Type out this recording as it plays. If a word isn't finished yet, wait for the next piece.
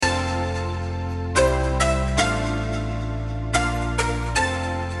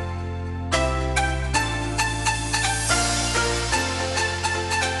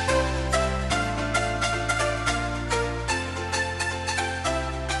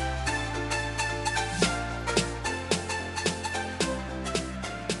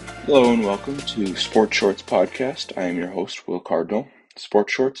Hello and welcome to Sports Shorts Podcast. I am your host, Will Cardinal.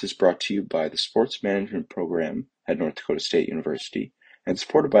 Sports Shorts is brought to you by the Sports Management Program at North Dakota State University and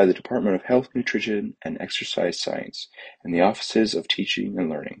supported by the Department of Health, Nutrition, and Exercise Science and the Offices of Teaching and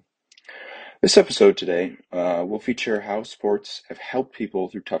Learning. This episode today will feature how sports have helped people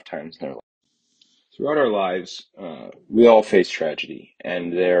through tough times in their lives. Throughout our lives, we all face tragedy,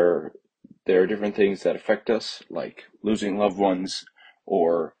 and there are different things that affect us, like losing loved ones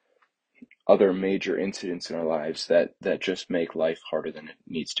or other major incidents in our lives that just make life harder than it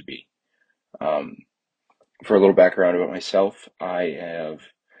needs to be. For a little background about myself, I have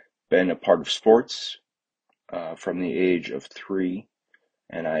been a part of sports from the age of 3,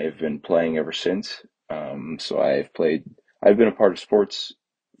 and I have been playing ever since. So I've been a part of sports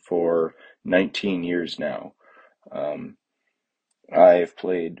for 19 years now. I've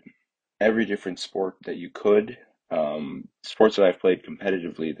played every different sport that you could. Sports that I've played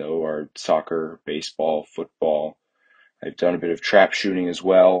competitively, though, are soccer, baseball, football. I've done a bit of trap shooting as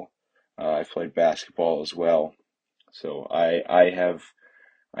well. I've played basketball as well. So I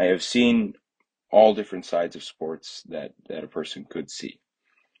have seen all different sides of sports that a person could see.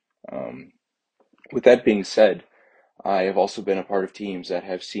 With that being said, I have also been a part of teams that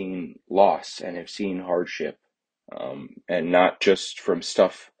have seen loss and have seen hardship, and not just from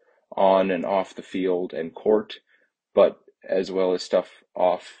stuff on and off the field and court, but as well as stuff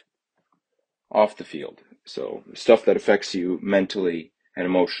off the field. So stuff that affects you mentally and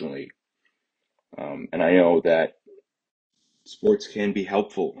emotionally. And I know that sports can be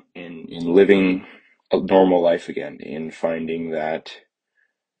helpful in living a normal life again, in finding that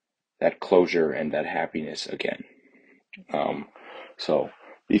closure and that happiness again. So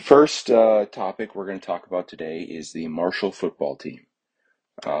the first topic we're going to talk about today is the Marshall football team.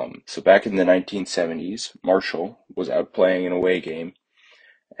 So back in the 1970s, Marshall was out playing an away game,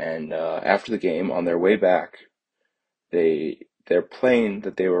 and after the game, on their way back, their plane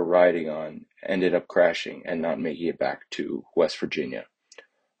that they were riding on ended up crashing and not making it back to West Virginia.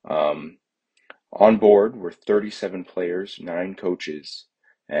 On board were 37 players, 9 coaches,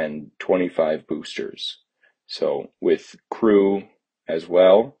 and 25 boosters. So with crew as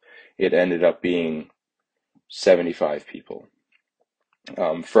well, it ended up being 75 people.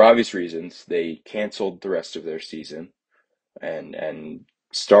 For obvious reasons, they canceled the rest of their season and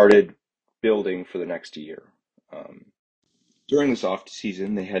started building for the next year. During this off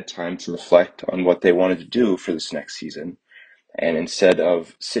season, they had time to reflect on what they wanted to do for this next season, and instead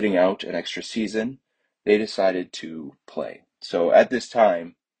of sitting out an extra season, they decided to play. So at this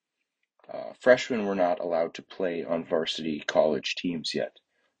time, freshmen were not allowed to play on varsity college teams yet,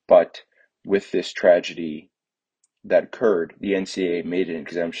 but with this tragedy that occurred, the NCAA made an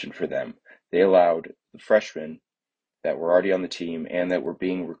exemption for them. They allowed the freshmen that were already on the team and that were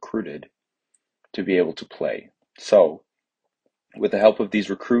being recruited to be able to play. So with the help of these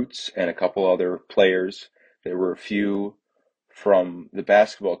recruits and a couple other players, there were a few from the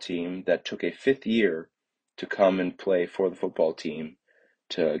basketball team that took a 5th year to come and play for the football team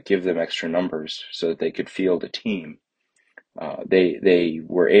to give them extra numbers so that they could field a team. They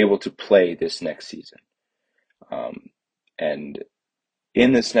were able to play this next season. And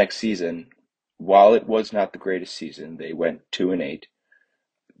in this next season, while it was not the greatest season, they went 2-8.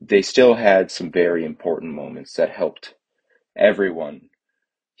 They still had some very important moments that helped everyone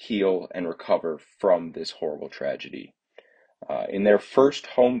heal and recover from this horrible tragedy. In their first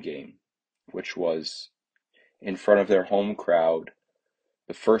home game, which was in front of their home crowd,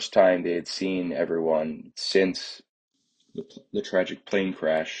 the first time they had seen everyone since the tragic plane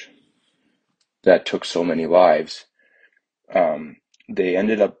crash that took so many lives, they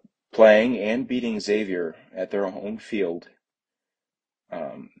ended up playing and beating Xavier at their own field,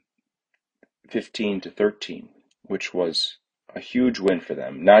 15-13, which was a huge win for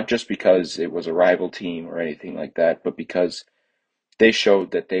them. Not just because it was a rival team or anything like that, but because they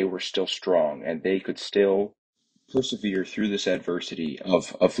showed that they were still strong and they could still persevere through this adversity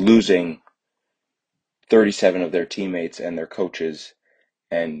of losing 37 of their teammates and their coaches,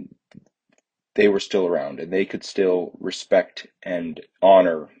 and they were still around and they could still respect and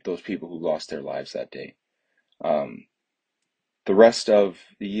honor those people who lost their lives that day. The rest of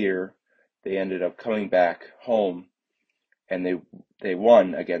the year, they ended up coming back home and they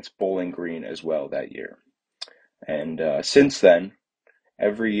won against Bowling Green as well that year. And since then,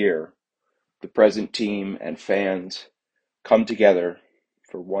 every year, the present team and fans come together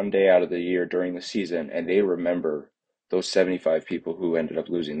for one day out of the year during the season, and they remember those 75 people who ended up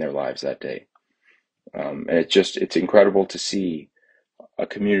losing their lives that day. And it's incredible to see a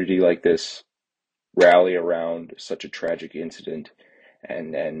community like this rally around such a tragic incident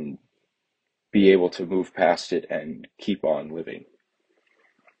and be able to move past it and keep on living.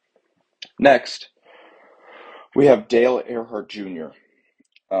 Next, we have Dale Earnhardt Jr.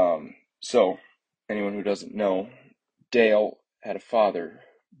 So, anyone who doesn't know, Dale had a father,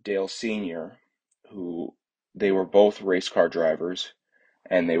 Dale Senior, who they were both race car drivers,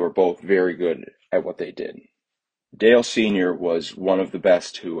 and they were both very good at what they did. Dale Senior was one of the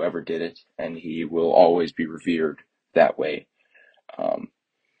best who ever did it, and he will always be revered that way.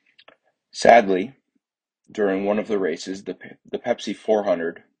 Sadly, during one of the races, the Pepsi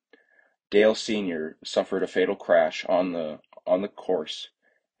 400, Dale Senior suffered a fatal crash on the course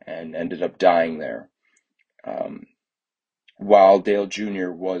and ended up dying there. While Dale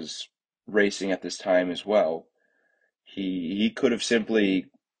Jr. was racing at this time as well, he could have simply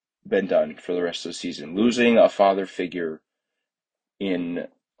been done for the rest of the season. Losing a father figure in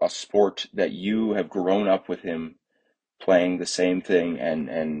a sport that you have grown up with him playing the same thing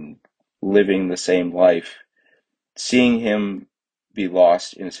and living the same life, seeing him be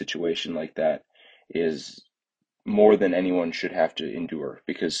lost in a situation like that is more than anyone should have to endure,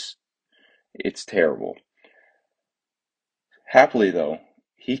 because it's terrible. Happily, though,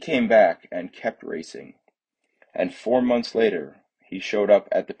 he came back and kept racing, and 4 months later, he showed up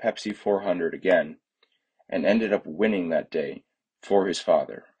at the Pepsi 400 again and ended up winning that day for his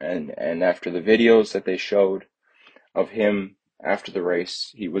father. And after the videos that they showed of him after the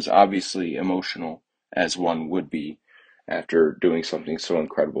race, he was obviously emotional, as one would be after doing something so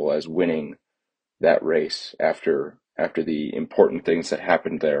incredible as winning that race after the important things that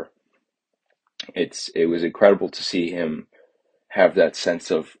happened there. It was incredible to see him have that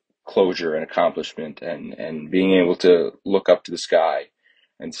sense of closure and accomplishment, and being able to look up to the sky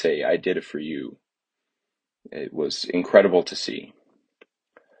and say, I did it for you. It was incredible to see.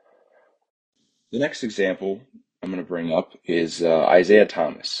 The next example I'm going to bring up is Isaiah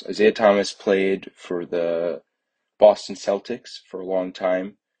Thomas. Isaiah Thomas played for the Boston Celtics for a long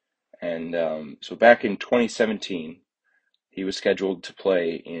time, and so back in 2017, he was scheduled to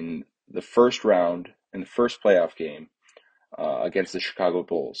play in the first round, in the first playoff game, against the Chicago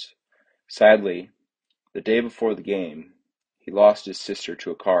Bulls. Sadly, the day before the game, he lost his sister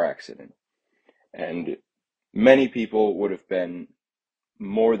to a car accident, and many people would have been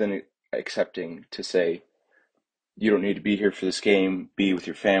more than accepting to say, you don't need to be here for this game, be with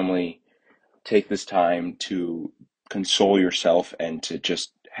your family, take this time to console yourself and to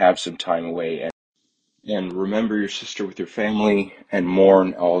just have some time away and remember your sister with your family and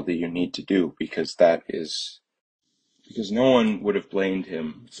mourn all that you need to do, because no one would have blamed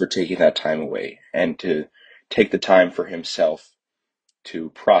him for taking that time away and to take the time for himself to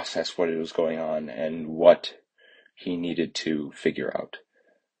process what was going on and what he needed to figure out.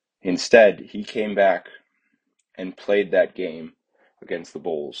 Instead, he came back and played that game against the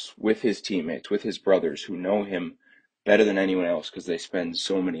Bulls with his teammates, with his brothers who know him better than anyone else because they spend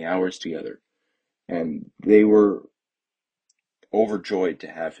so many hours together. And they were overjoyed to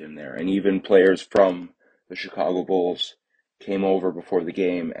have him there. And even players from the Chicago Bulls came over before the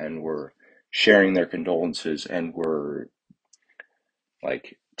game and were sharing their condolences and were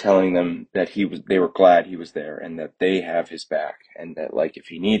like telling them that they were glad he was there and that they have his back and that, like, if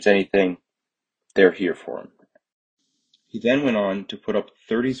he needs anything, they're here for him. He then went on to put up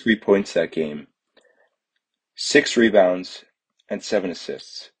 33 points that game, 6 rebounds, and 7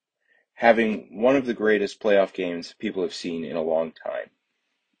 assists, having one of the greatest playoff games people have seen in a long time.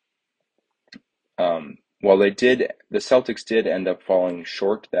 While the Celtics did end up falling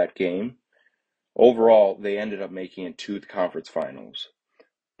short that game, overall they ended up making it to the conference finals.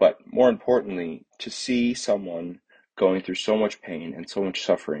 But more importantly, to see someone going through so much pain and so much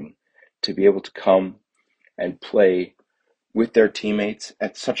suffering, to be able to come and play with their teammates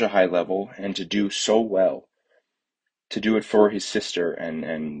at such a high level and to do so well, to do it for his sister,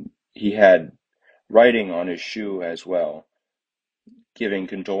 and he had writing on his shoe as well, giving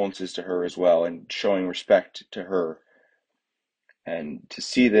condolences to her as well and showing respect to her. And to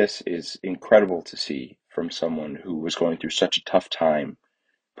see this is incredible to see from someone who was going through such a tough time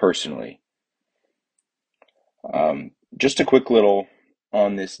personally. Just a quick little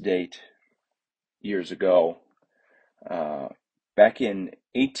on this date years ago. Back in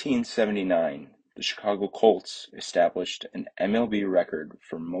 1879, the Chicago Colts established an MLB record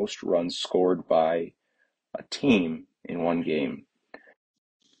for most runs scored by a team in one game.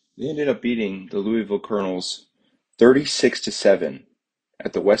 They ended up beating the Louisville Colonels 36-7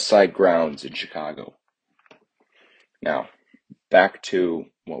 at the West Side Grounds in Chicago. Now, back to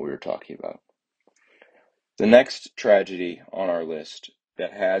what we were talking about. The next tragedy on our list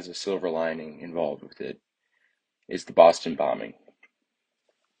that has a silver lining involved with it is the Boston bombing.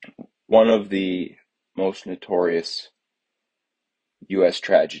 one of the most notorious U.S.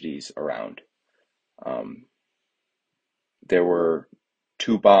 tragedies around. Um, there were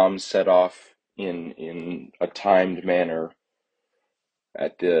two bombs set off in a timed manner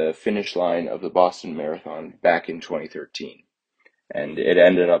at the finish line of the Boston Marathon back in 2013. And it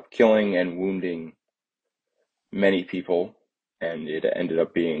ended up killing and wounding many people, and it ended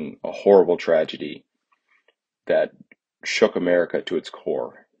up being a horrible tragedy that shook America to its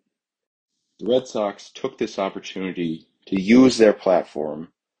core. The Red Sox took this opportunity to use their platform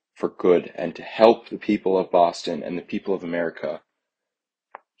for good and to help the people of Boston and the people of America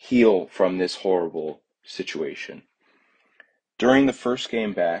heal from this horrible situation. During the first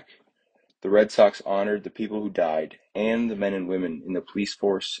game back, the Red Sox honored the people who died and the men and women in the police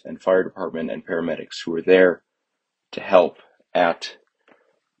force and fire department and paramedics who were there to help at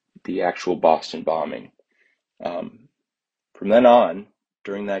the actual Boston bombing. From then on,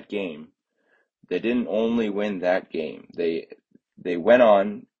 during that game, they didn't only win that game. They went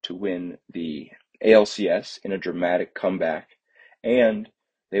on to win the ALCS in a dramatic comeback, and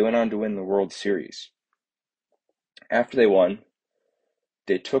they went on to win the World Series. After they won,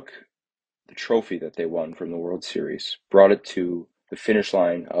 they took the trophy that they won from the World Series, brought it to the finish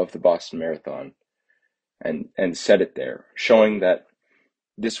line of the Boston Marathon, and set it there, showing that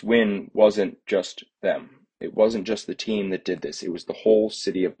this win wasn't just them. It wasn't just the team that did this. It was the whole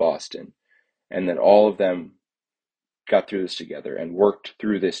city of Boston, and that all of them got through this together and worked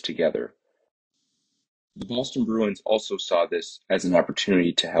through this together. The Boston Bruins also saw this as an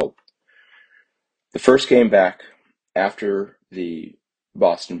opportunity to help. The first game back after the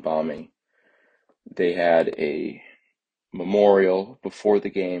Boston bombing, they had a memorial before the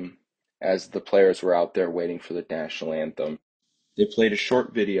game as the players were out there waiting for the national anthem. They played a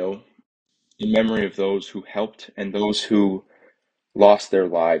short video in memory of those who helped and those who lost their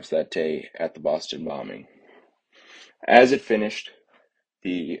lives that day at the Boston bombing. As it finished,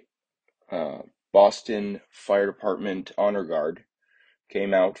 the Boston Fire Department Honor Guard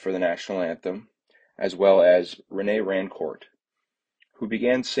came out for the national anthem, as well as Rene Rancourt, who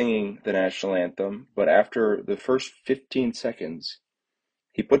began singing the national anthem, but after the first 15 seconds,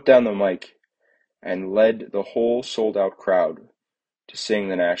 he put down the mic and led the whole sold-out crowd to sing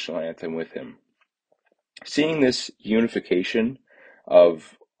the national anthem with him. Seeing this unification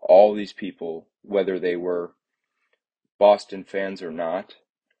of all these people, whether they were Boston fans or not,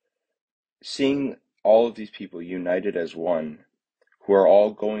 seeing all of these people united as one, who are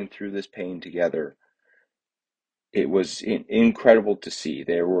all going through this pain together, it was incredible to see.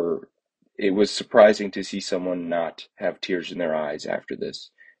 It was surprising to see someone not have tears in their eyes after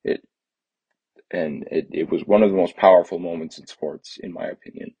this. It was one of the most powerful moments in sports, in my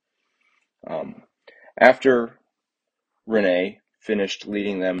opinion. After Rene finished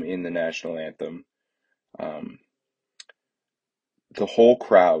leading them in the national anthem, the whole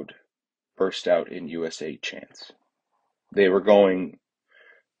crowd burst out in USA chants. They were going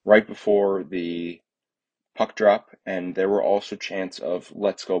right before the puck drop, and there were also chants of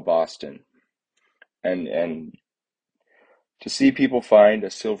 "Let's go Boston." And to see people find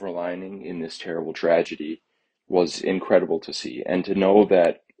a silver lining in this terrible tragedy was incredible to see, and to know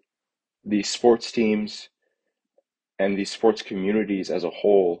that these sports teams and these sports communities as a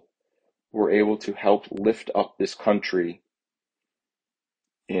whole were able to help lift up this country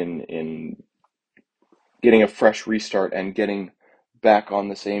in getting a fresh restart and getting back on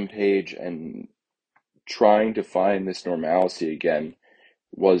the same page and trying to find this normalcy again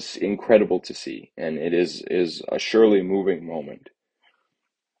was incredible to see, and it is a surely moving moment.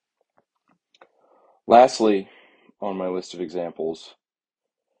 Lastly, on my list of examples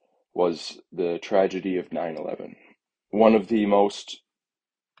was the tragedy of 9/11. One of the most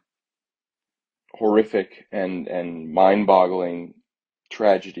horrific and mind-boggling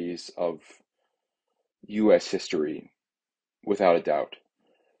tragedies of U.S. history, without a doubt.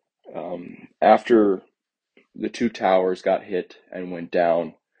 After the two towers got hit and went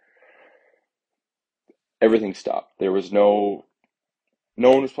down, everything stopped. There was no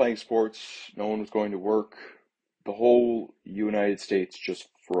one was playing sports, no one was going to work. The whole United States just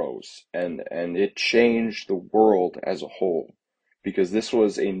froze, and it changed the world as a whole, because this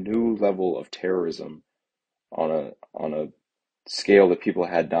was a new level of terrorism on a scale that people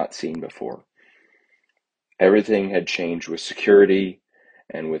had not seen before. Everything had changed with security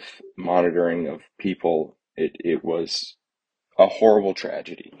and with monitoring of people. It was a horrible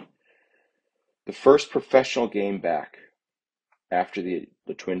tragedy. The first professional game back after the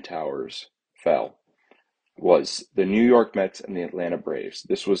Twin Towers fell was the New York Mets and the Atlanta Braves.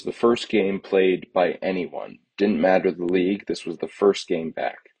 This was the first game played by anyone. Didn't matter the league, this was the first game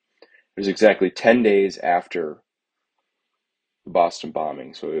back. It was exactly 10 days after the Boston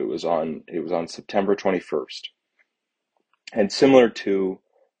bombing, so it was on September 21st. And similar to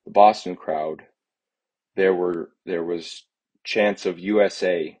the Boston crowd, there was chants of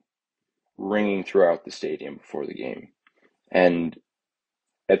USA ringing throughout the stadium before the game. And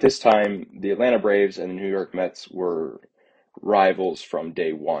at this time, the Atlanta Braves and the New York Mets were rivals from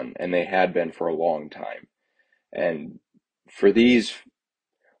day one, and they had been for a long time. And for these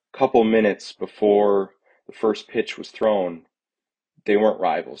couple minutes before the first pitch was thrown, they weren't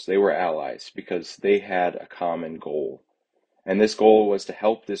rivals, they were allies because they had a common goal. And this goal was to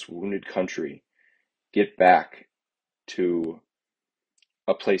help this wounded country get back to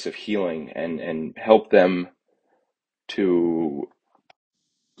a place of healing and help them to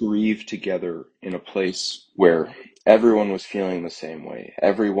grieve together in a place where everyone was feeling the same way.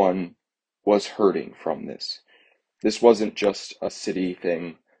 Everyone was hurting from this. This wasn't just a city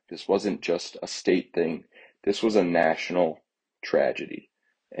thing. This wasn't just a state thing. This was a national tragedy.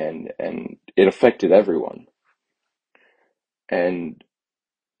 And it affected everyone. And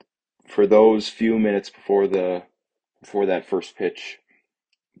for those few minutes before that first pitch,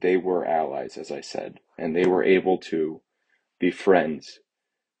 they were allies, as I said, and they were able to be friends.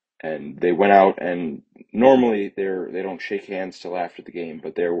 And they went out, and normally they don't shake hands till after the game,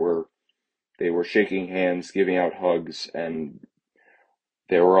 but they were shaking hands, giving out hugs, and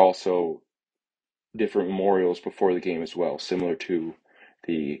there were also different memorials before the game as well, similar to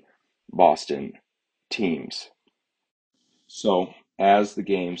the Boston teams. So as the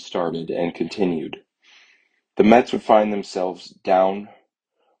game started and continued, the Mets would find themselves down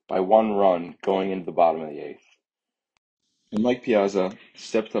by one run going into the bottom of the eighth. And Mike Piazza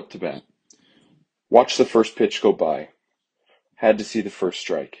stepped up to bat, watched the first pitch go by, had to see the first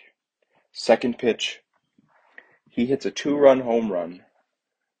strike. Second pitch, he hits a two-run home run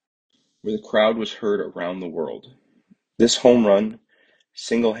where the crowd was heard around the world. This home run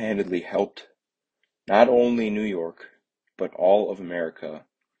single-handedly helped not only New York, but all of America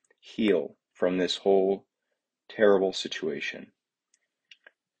heal from this whole terrible situation.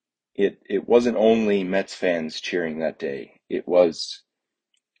 It wasn't only Mets fans cheering that day. It was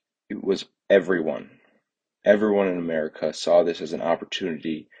everyone. Everyone in America saw this as an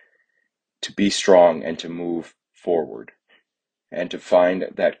opportunity to be strong and to move forward and to find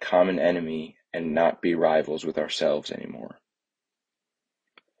that common enemy and not be rivals with ourselves anymore.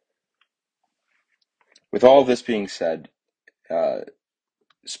 With all of this being said,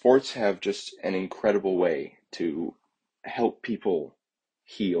 sports have just an incredible way to help people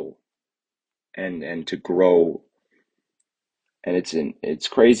heal and to grow. And it's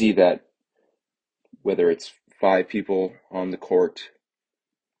crazy that whether it's 5 people on the court,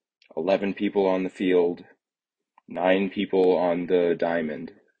 11 people on the field, 9 people on the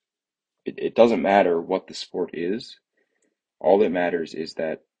diamond, it doesn't matter what the sport is. All that matters is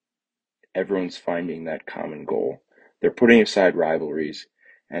that everyone's finding that common goal. They're putting aside rivalries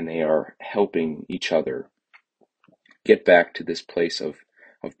and they are helping each other get back to this place of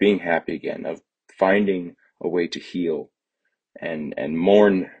being happy again, of finding a way to heal and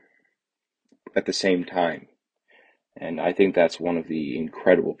mourn at the same time. And I think that's one of the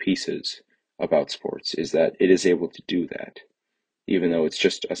incredible pieces about sports is that it is able to do that, even though it's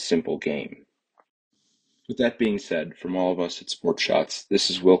just a simple game. With that being said, from all of us at Sports Shots,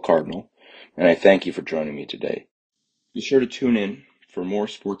 this is Will Cardinal, and I thank you for joining me today. Be sure to tune in for more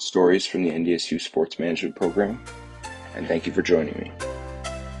sports stories from the NDSU Sports Management Program, and thank you for joining me.